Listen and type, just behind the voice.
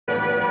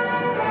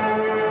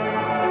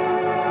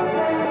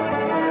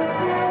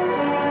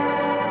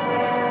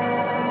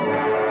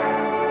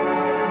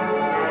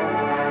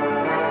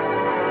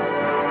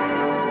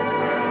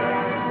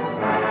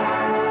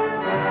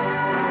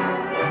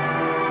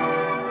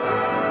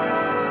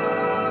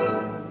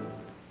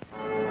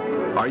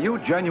Are you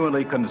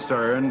genuinely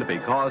concerned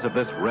because of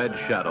this red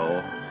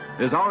shadow?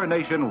 Is our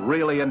nation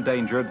really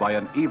endangered by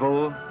an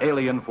evil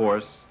alien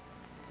force?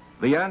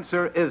 The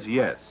answer is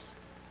yes.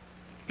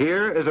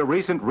 Here is a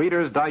recent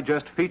Reader's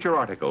Digest feature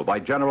article by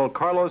General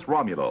Carlos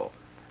Romulo,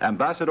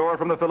 ambassador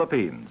from the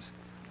Philippines,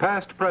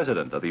 past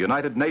president of the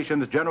United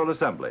Nations General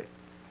Assembly.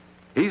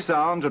 He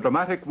sounds a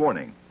dramatic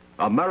warning.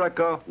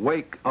 America,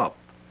 wake up.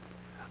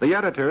 The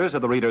editors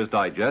of the Reader's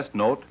Digest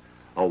note,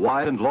 a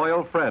wise and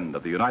loyal friend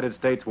of the United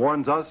States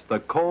warns us the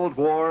Cold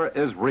War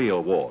is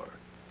real war.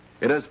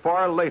 It is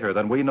far later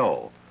than we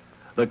know.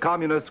 The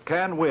communists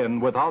can win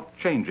without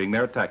changing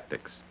their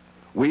tactics.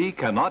 We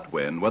cannot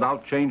win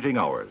without changing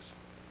ours.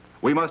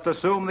 We must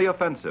assume the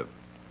offensive.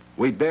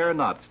 We dare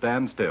not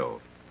stand still.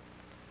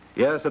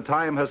 Yes, a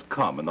time has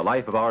come in the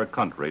life of our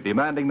country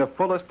demanding the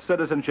fullest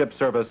citizenship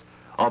service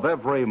of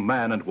every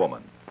man and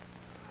woman.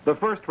 The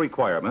first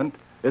requirement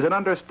is an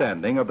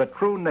understanding of the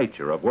true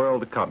nature of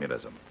world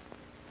communism.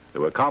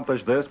 To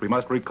accomplish this, we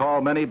must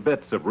recall many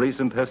bits of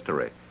recent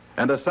history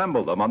and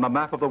assemble them on the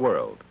map of the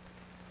world.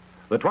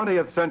 The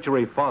 20th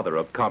century father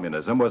of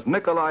communism was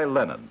Nikolai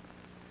Lenin.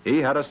 He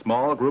had a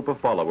small group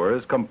of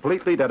followers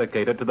completely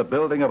dedicated to the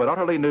building of an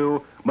utterly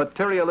new,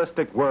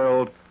 materialistic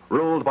world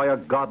ruled by a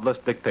godless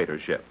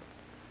dictatorship.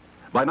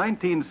 By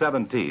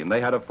 1917, they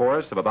had a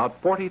force of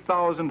about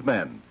 40,000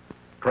 men,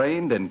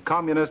 trained in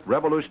communist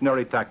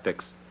revolutionary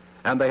tactics,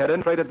 and they had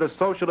infiltrated the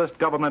socialist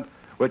government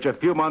which a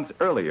few months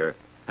earlier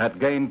had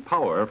gained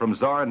power from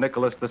Tsar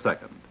Nicholas II.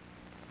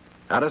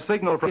 At a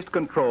signal for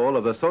control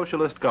of the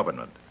socialist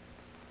government.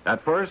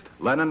 At first,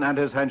 Lenin and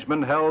his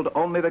henchmen held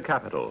only the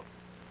capital,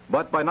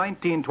 but by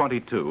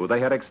 1922 they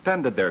had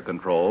extended their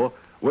control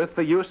with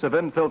the use of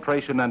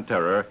infiltration and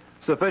terror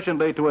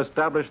sufficiently to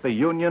establish the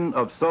Union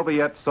of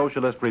Soviet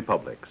Socialist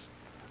Republics,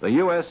 the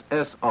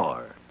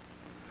USSR.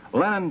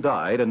 Lenin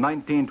died in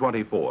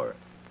 1924,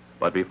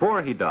 but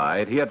before he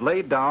died, he had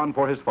laid down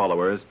for his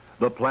followers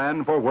the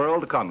plan for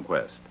world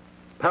conquest.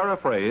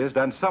 Paraphrased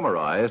and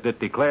summarized, it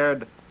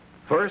declared,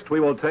 first we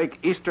will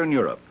take Eastern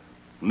Europe,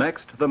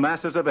 next the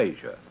masses of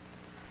Asia.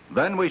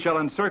 Then we shall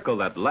encircle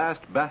that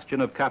last bastion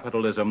of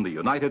capitalism, the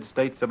United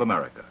States of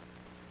America.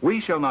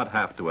 We shall not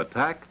have to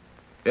attack.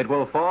 It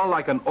will fall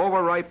like an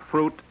overripe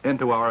fruit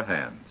into our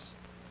hands.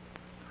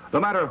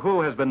 No matter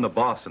who has been the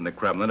boss in the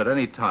Kremlin at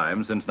any time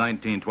since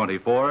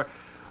 1924,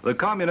 the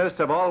communists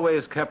have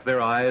always kept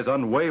their eyes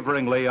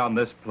unwaveringly on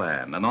this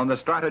plan and on the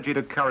strategy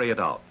to carry it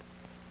out.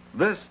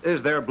 This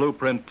is their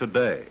blueprint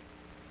today.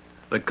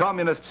 The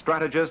communist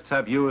strategists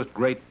have used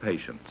great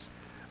patience.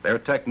 Their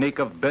technique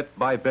of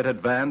bit-by-bit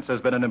advance has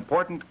been an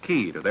important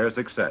key to their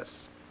success.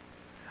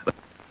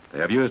 They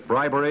have used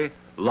bribery,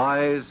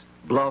 lies,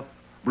 bluff,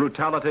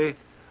 brutality,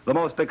 the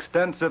most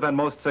extensive and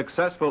most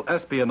successful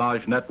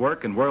espionage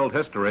network in world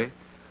history,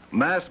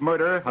 mass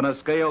murder on a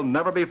scale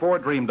never before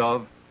dreamed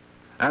of,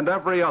 and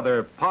every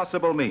other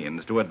possible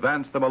means to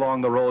advance them along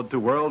the road to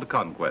world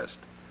conquest,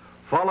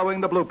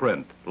 following the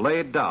blueprint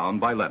laid down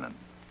by Lenin.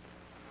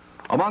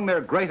 Among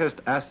their greatest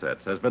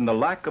assets has been the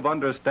lack of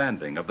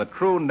understanding of the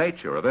true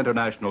nature of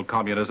international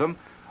communism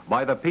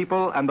by the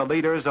people and the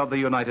leaders of the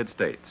United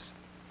States.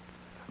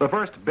 The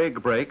first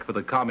big break for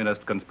the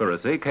communist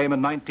conspiracy came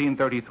in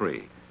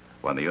 1933,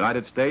 when the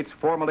United States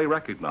formally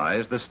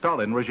recognized the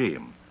Stalin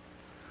regime.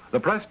 The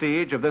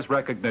prestige of this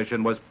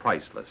recognition was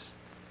priceless.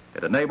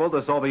 It enabled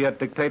the Soviet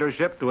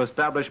dictatorship to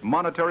establish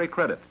monetary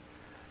credit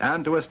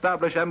and to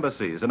establish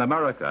embassies in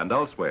America and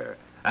elsewhere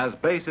as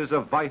bases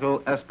of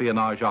vital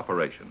espionage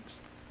operations.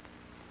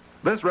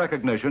 This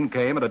recognition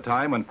came at a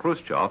time when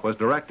Khrushchev was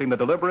directing the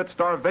deliberate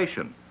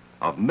starvation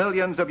of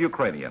millions of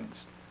Ukrainians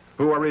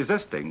who were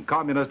resisting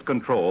communist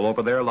control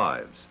over their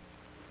lives.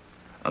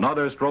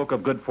 Another stroke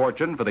of good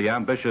fortune for the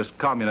ambitious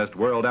communist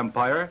world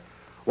empire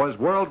was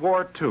World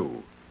War II.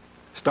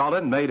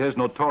 Stalin made his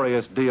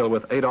notorious deal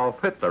with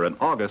Adolf Hitler in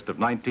August of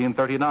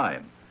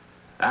 1939,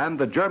 and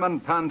the German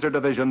panzer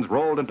divisions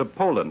rolled into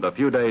Poland a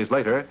few days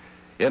later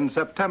in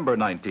September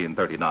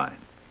 1939.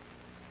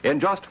 In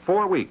just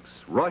 4 weeks,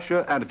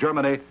 Russia and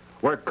Germany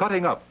were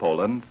cutting up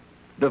Poland,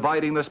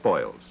 dividing the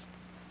spoils.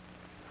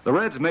 The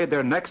Reds made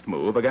their next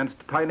move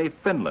against tiny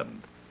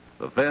Finland.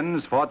 The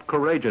Finns fought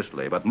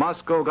courageously, but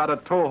Moscow got a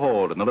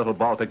toehold in the little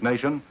Baltic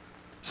nation.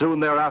 Soon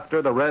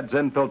thereafter, the Reds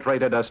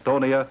infiltrated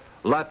Estonia,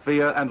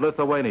 Latvia, and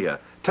Lithuania,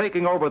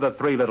 taking over the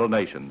three little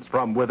nations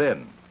from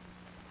within.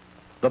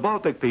 The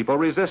Baltic people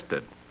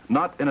resisted,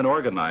 not in an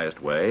organized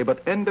way,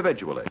 but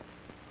individually.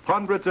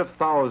 Hundreds of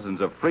thousands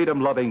of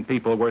freedom-loving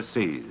people were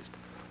seized,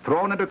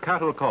 thrown into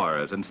cattle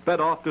cars, and sped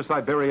off to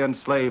Siberian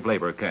slave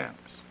labor camps.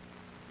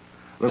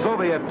 The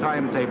Soviet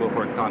timetable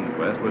for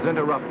conquest was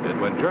interrupted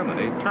when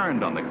Germany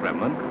turned on the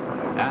Kremlin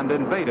and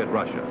invaded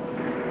Russia.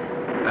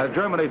 As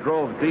Germany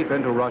drove deep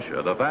into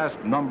Russia, the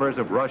vast numbers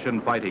of Russian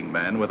fighting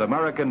men with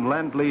American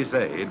Lend-Lease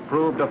aid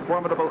proved a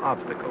formidable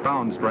obstacle.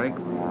 Ground strength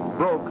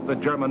broke the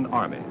German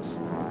armies.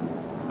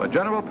 But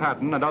General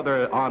Patton and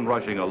other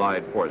on-rushing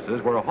Allied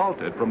forces were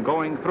halted from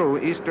going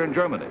through eastern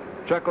Germany,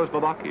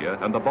 Czechoslovakia,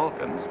 and the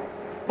Balkans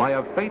by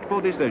a fateful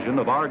decision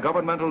of our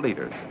governmental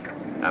leaders.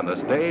 and the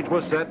stage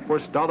was set for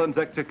Stalin's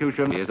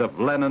execution of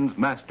Lenin's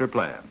master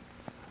plan,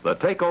 the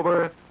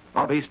takeover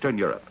of Eastern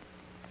Europe.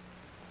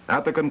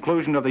 At the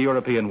conclusion of the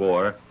European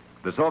War,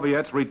 the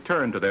Soviets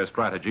returned to their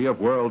strategy of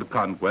world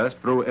conquest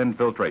through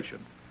infiltration.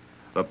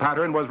 The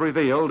pattern was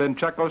revealed in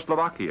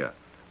Czechoslovakia,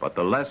 but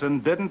the lesson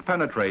didn't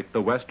penetrate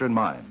the Western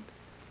mind.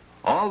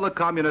 All the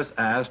communists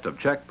asked of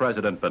Czech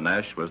President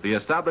Beneš was the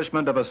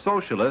establishment of a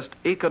socialist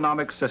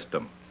economic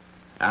system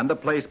and the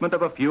placement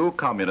of a few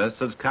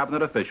communists as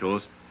cabinet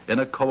officials in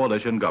a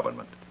coalition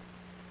government.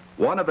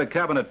 One of the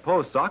cabinet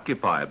posts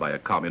occupied by a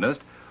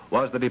communist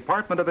was the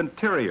Department of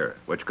Interior,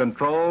 which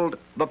controlled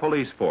the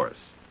police force.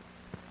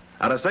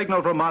 At a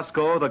signal from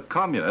Moscow, the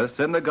communists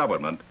in the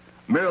government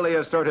merely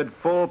asserted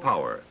full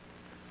power.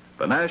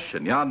 Beneš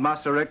and Jan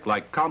Masaryk,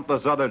 like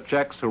countless other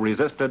Czechs who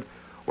resisted,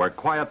 were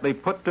quietly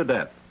put to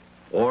death,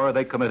 or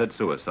they committed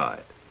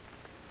suicide.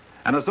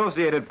 An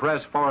Associated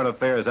Press foreign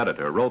affairs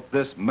editor wrote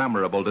this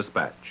memorable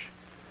dispatch.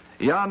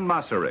 Jan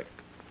Masaryk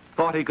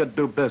thought he could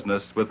do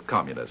business with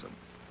communism.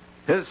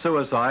 His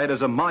suicide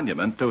is a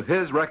monument to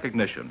his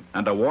recognition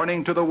and a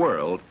warning to the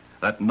world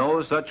that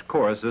no such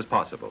course is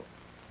possible.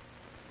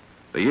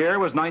 The year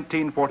was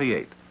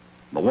 1948.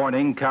 The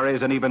warning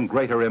carries an even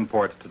greater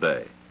import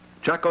today.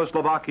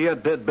 Czechoslovakia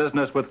did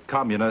business with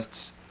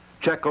communists.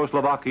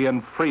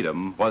 Czechoslovakian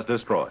freedom was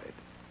destroyed.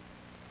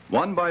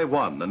 One by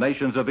one, the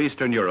nations of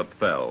Eastern Europe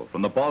fell,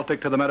 from the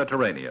Baltic to the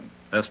Mediterranean.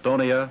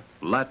 Estonia,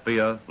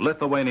 Latvia,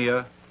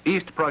 Lithuania,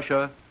 East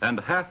Prussia, and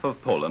half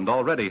of Poland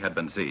already had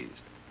been seized.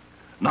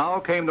 Now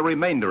came the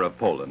remainder of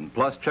Poland,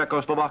 plus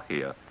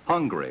Czechoslovakia,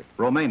 Hungary,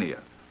 Romania,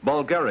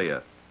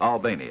 Bulgaria,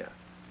 Albania.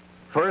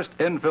 First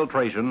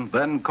infiltration,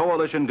 then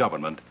coalition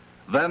government,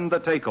 then the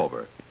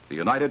takeover. The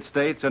United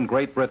States and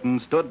Great Britain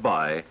stood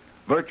by,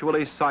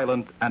 virtually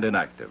silent and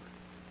inactive.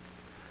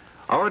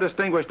 Our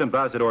distinguished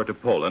ambassador to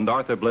Poland,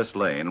 Arthur Bliss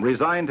Lane,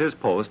 resigned his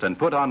post and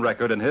put on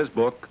record in his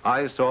book,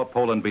 I Saw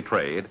Poland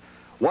Betrayed,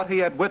 what he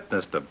had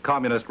witnessed of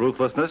communist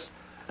ruthlessness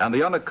and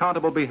the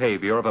unaccountable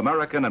behavior of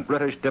American and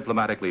British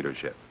diplomatic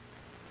leadership.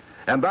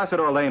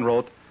 Ambassador Lane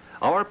wrote,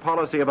 our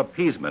policy of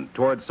appeasement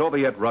toward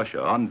Soviet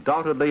Russia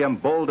undoubtedly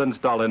emboldened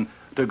Stalin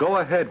to go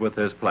ahead with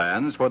his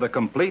plans for the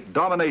complete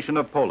domination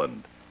of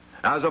Poland,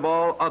 as of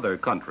all other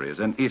countries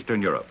in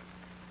Eastern Europe.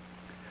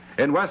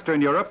 In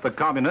Western Europe, the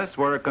communists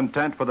were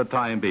content for the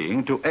time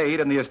being to aid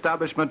in the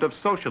establishment of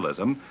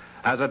socialism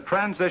as a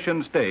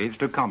transition stage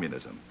to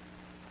communism.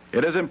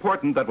 It is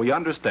important that we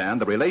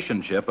understand the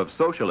relationship of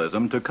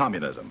socialism to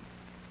communism.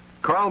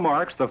 Karl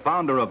Marx, the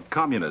founder of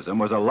communism,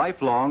 was a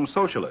lifelong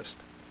socialist.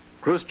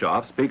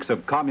 Khrushchev speaks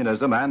of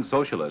communism and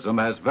socialism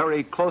as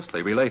very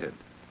closely related.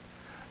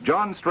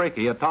 John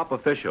Strachey, a top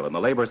official in the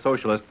Labor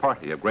Socialist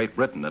Party of Great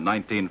Britain in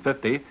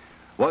 1950,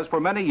 was for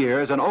many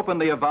years an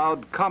openly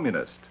avowed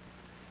communist.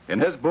 In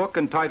his book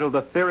entitled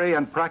The Theory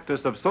and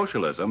Practice of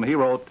Socialism, he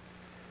wrote,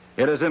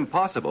 it is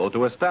impossible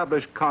to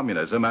establish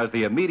communism as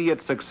the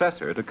immediate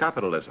successor to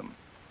capitalism.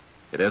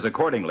 It is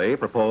accordingly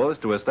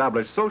proposed to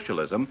establish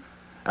socialism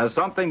as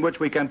something which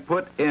we can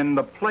put in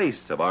the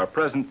place of our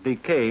present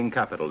decaying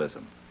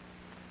capitalism.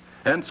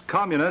 Hence,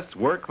 communists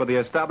work for the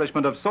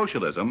establishment of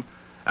socialism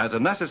as a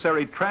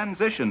necessary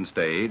transition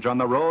stage on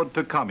the road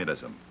to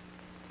communism.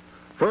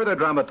 Further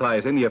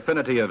dramatizing the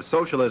affinity of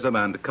socialism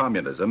and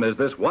communism is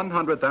this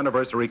 100th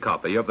anniversary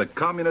copy of the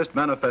Communist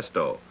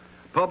Manifesto,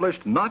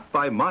 published not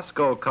by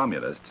Moscow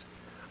communists,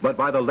 but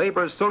by the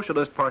Labor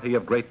Socialist Party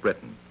of Great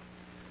Britain.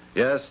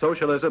 Yes,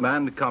 socialism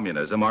and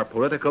communism are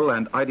political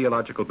and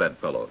ideological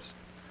bedfellows.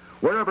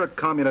 Wherever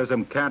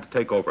communism can't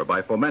take over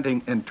by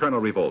fomenting internal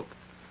revolt,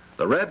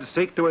 the Reds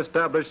seek to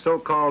establish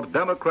so-called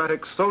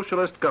democratic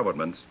socialist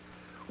governments,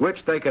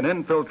 which they can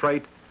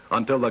infiltrate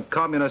until the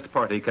Communist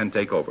Party can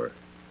take over.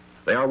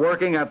 They are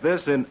working at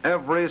this in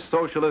every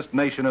socialist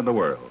nation in the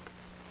world.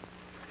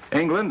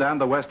 England and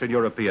the Western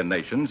European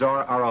nations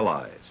are our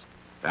allies,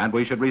 and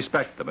we should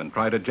respect them and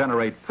try to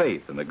generate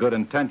faith in the good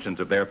intentions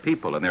of their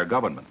people and their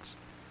governments.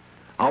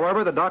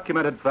 However, the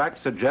documented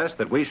facts suggest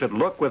that we should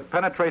look with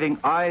penetrating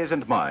eyes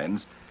and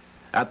minds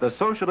at the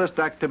socialist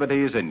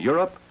activities in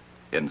Europe,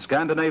 in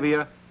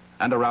Scandinavia,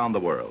 and around the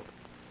world.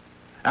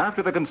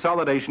 After the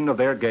consolidation of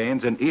their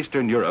gains in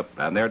Eastern Europe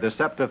and their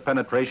deceptive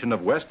penetration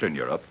of Western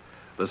Europe,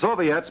 the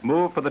Soviets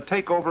moved for the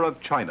takeover of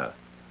China,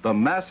 the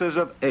masses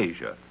of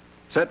Asia,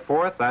 set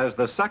forth as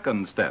the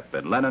second step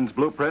in Lenin's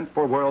blueprint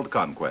for world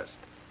conquest.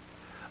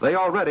 They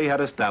already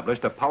had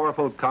established a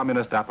powerful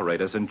communist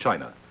apparatus in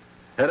China,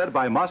 headed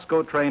by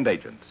Moscow-trained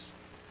agents.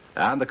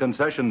 And the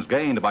concessions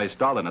gained by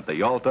Stalin at the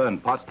Yalta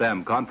and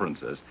Potsdam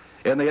conferences,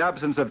 in the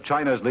absence of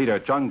China's leader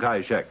Chiang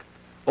Kai-shek,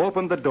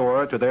 opened the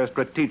door to their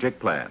strategic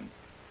plan.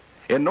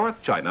 In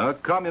North China,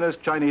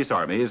 communist Chinese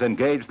armies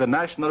engaged the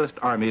nationalist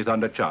armies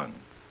under Chiang.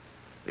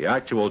 The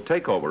actual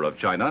takeover of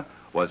China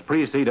was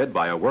preceded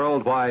by a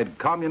worldwide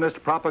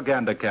communist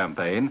propaganda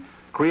campaign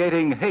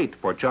creating hate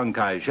for Chiang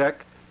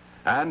Kai-shek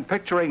and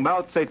picturing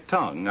Mao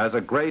Zedong as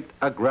a great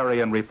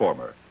agrarian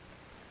reformer.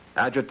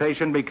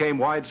 Agitation became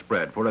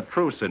widespread for a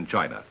truce in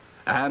China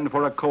and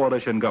for a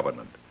coalition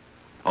government.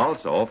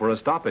 also for a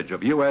stoppage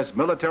of U.S.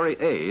 military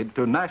aid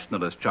to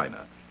nationalist China.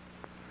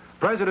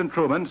 President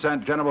Truman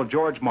sent General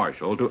George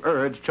Marshall to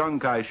urge Chiang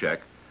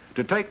Kai-shek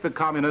to take the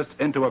communists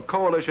into a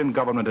coalition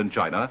government in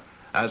China,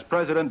 as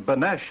President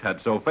Benesch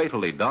had so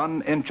fatally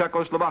done in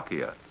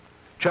Czechoslovakia.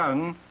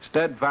 Chiang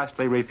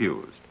steadfastly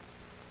refused.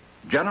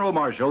 General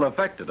Marshall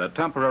effected a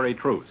temporary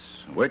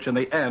truce, which in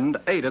the end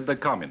aided the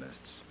communists.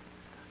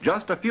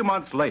 Just a few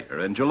months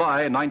later, in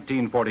July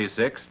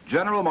 1946,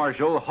 General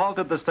Marshall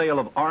halted the sale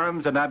of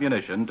arms and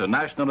ammunition to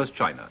nationalist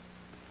China.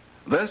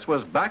 This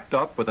was backed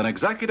up with an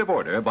executive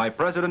order by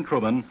President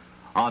Truman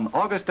on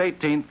August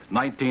 18,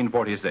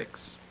 1946.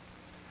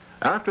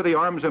 After the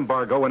arms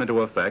embargo went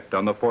into effect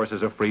on the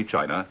forces of Free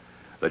China,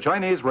 the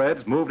Chinese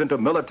Reds moved into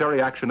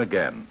military action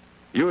again,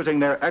 using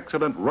their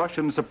excellent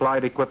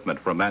Russian-supplied equipment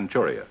from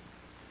Manchuria.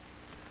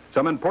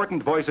 Some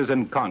important voices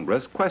in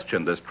Congress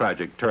questioned this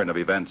tragic turn of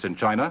events in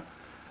China,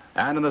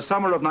 and in the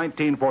summer of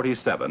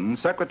 1947,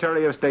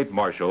 Secretary of State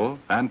Marshall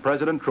and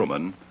President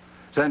Truman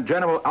sent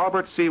General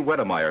Albert C.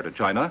 Wedemeyer to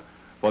China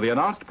for the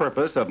announced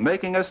purpose of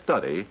making a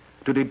study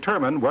to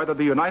determine whether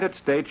the United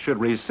States should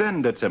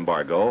rescind its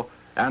embargo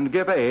and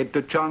give aid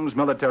to Chiang's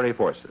military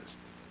forces.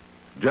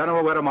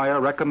 General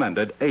Wedemeyer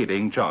recommended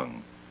aiding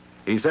Chiang.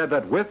 He said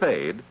that with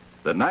aid,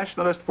 the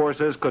nationalist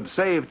forces could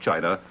save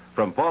China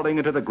from falling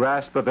into the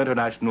grasp of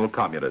international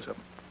communism.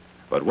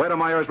 But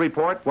Wedemeyer's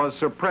report was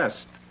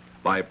suppressed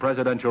by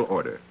presidential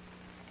order.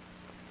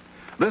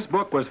 This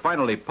book was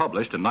finally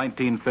published in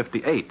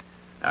 1958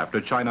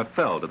 after China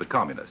fell to the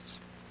communists.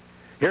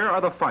 Here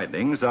are the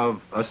findings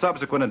of a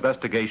subsequent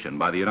investigation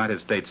by the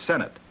United States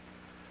Senate.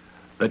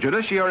 The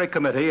Judiciary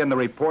Committee, in the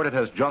report it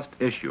has just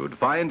issued,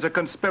 finds a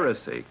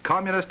conspiracy,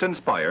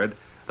 communist-inspired,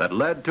 that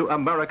led to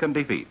American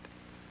defeat.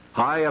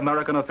 High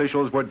American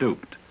officials were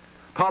duped.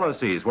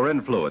 Policies were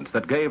influenced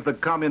that gave the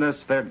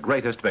communists their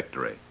greatest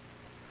victory.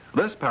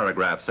 This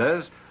paragraph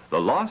says, the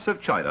loss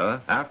of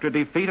China after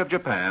defeat of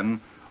Japan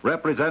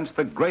represents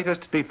the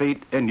greatest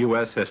defeat in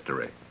U.S.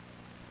 history.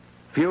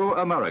 Few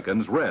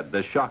Americans read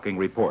this shocking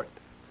report,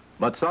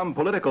 but some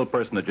political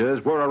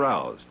personages were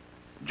aroused.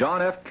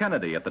 John F.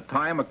 Kennedy, at the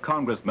time a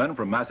congressman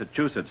from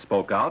Massachusetts,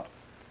 spoke out,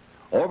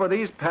 "Over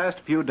these past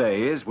few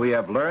days, we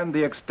have learned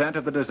the extent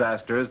of the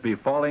disasters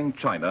befalling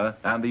China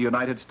and the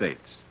United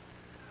States.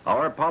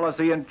 Our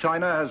policy in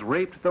China has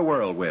reaped the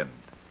whirlwind.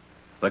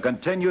 The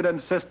continued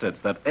insistence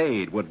that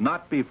aid would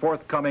not be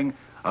forthcoming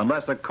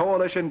unless a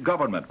coalition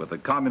government with the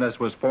communists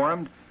was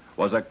formed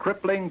was a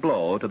crippling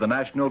blow to the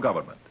national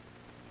government.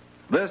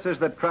 This is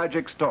the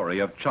tragic story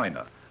of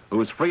China,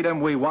 whose freedom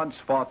we once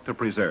fought to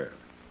preserve.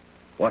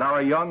 What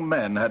our young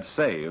men had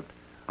saved,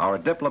 our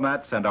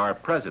diplomats and our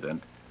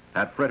president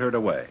had frittered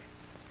away."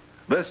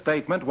 This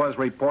statement was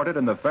reported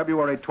in the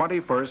February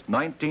 21st,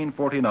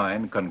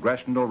 1949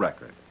 Congressional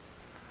Record.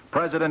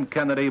 President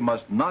Kennedy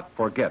must not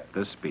forget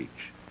this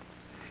speech.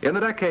 In the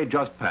decade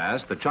just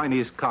past, the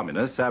Chinese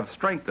communists have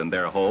strengthened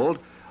their hold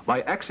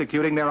by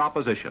executing their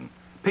opposition,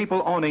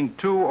 people owning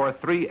 2 or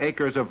 3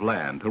 acres of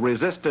land who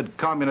resisted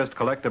communist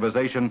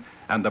collectivization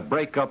and the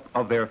breakup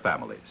of their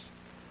families.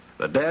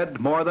 The dead,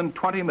 more than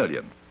 20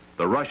 million.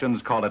 The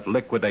Russians call it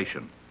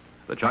liquidation.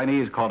 The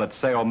Chinese call it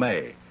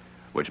seomei,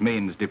 which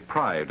means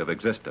deprived of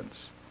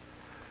existence.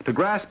 To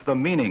grasp the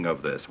meaning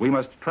of this, we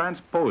must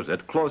transpose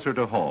it closer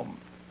to home.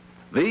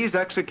 These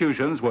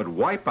executions would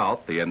wipe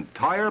out the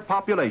entire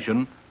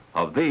population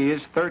of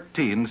these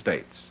 13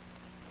 states.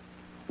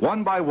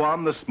 One by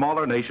one, the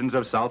smaller nations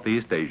of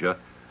Southeast Asia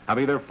have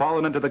either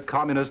fallen into the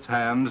communists'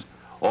 hands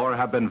or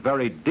have been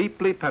very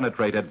deeply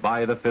penetrated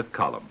by the fifth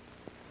column.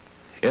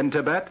 In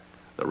Tibet,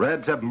 the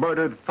Reds have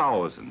murdered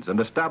thousands and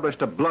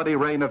established a bloody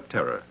reign of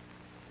terror.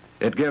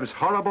 It gives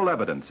horrible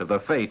evidence of the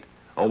fate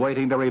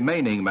awaiting the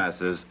remaining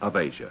masses of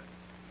Asia.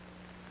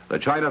 The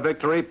China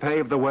victory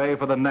paved the way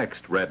for the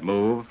next Red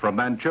move from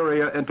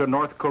Manchuria into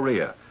North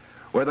Korea,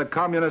 where the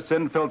communists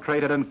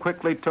infiltrated and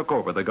quickly took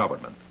over the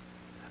government.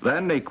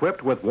 Then,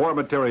 equipped with war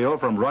material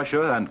from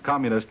Russia and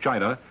communist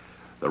China,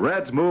 the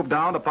Reds moved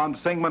down upon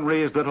Syngman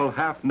Rhee's little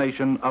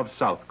half-nation of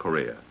South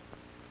Korea.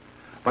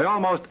 By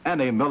almost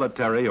any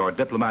military or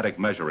diplomatic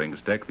measuring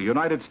stick, the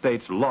United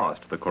States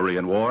lost the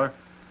Korean War.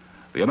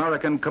 The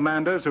American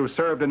commanders who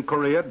served in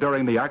Korea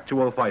during the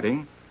actual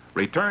fighting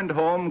returned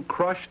home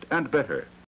crushed and bitter.